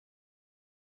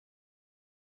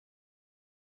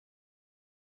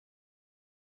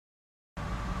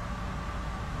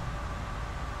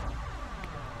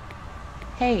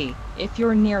Hey, if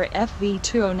you're near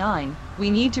FV209, we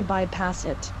need to bypass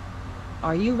it.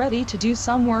 Are you ready to do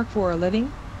some work for a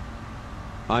living?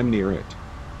 I'm near it.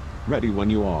 Ready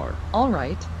when you are.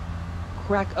 Alright.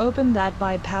 Crack open that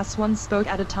bypass one spoke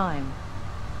at a time.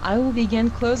 I will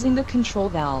begin closing the control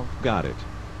valve. Got it.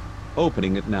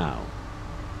 Opening it now.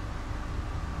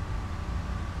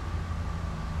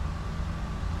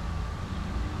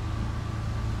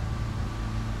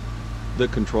 The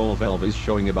control valve is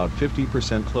showing about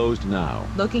 50% closed now.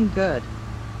 Looking good.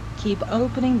 Keep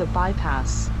opening the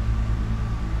bypass.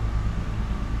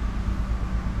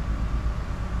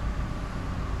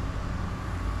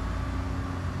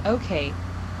 Okay.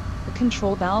 The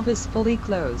control valve is fully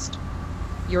closed.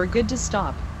 You're good to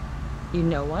stop. You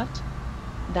know what?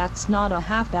 That's not a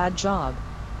half bad job.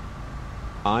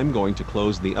 I'm going to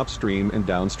close the upstream and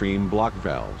downstream block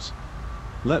valves.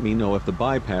 Let me know if the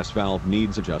bypass valve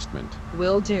needs adjustment.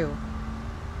 Will do.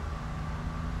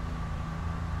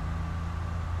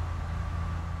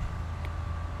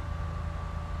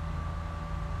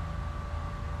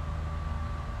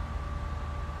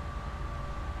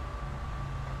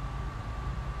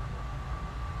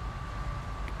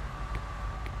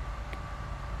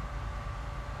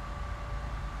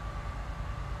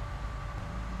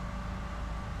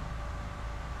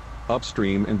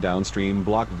 Upstream and downstream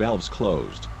block valves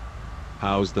closed.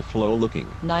 How's the flow looking?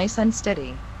 Nice and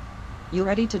steady. You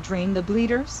ready to drain the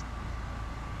bleeders?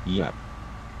 Yep.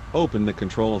 Open the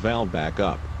control valve back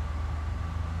up.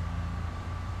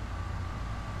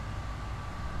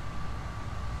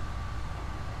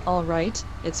 Alright,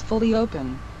 it's fully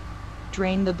open.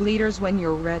 Drain the bleeders when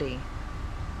you're ready.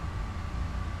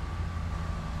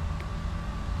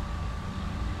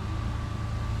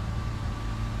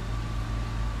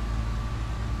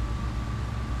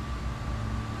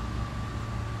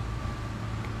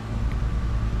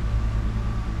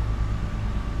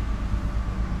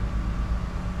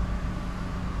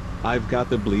 I've got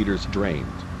the bleeders drained.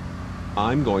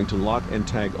 I'm going to lock and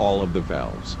tag all of the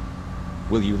valves.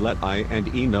 Will you let I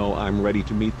and E know I'm ready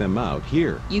to meet them out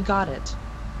here? You got it.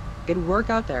 Good work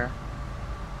out there.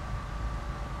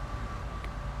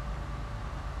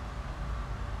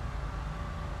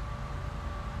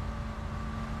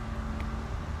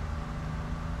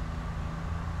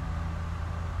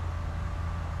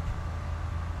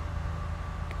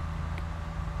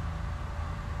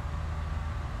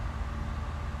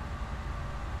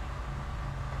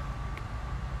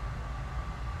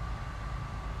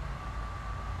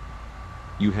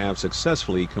 You have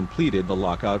successfully completed the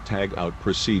lockout tagout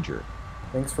procedure.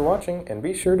 Thanks for watching, and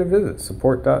be sure to visit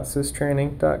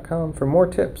support.systraininc.com for more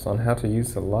tips on how to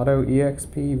use the LOTO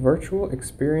EXP Virtual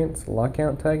Experience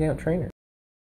Lockout Tagout Trainer.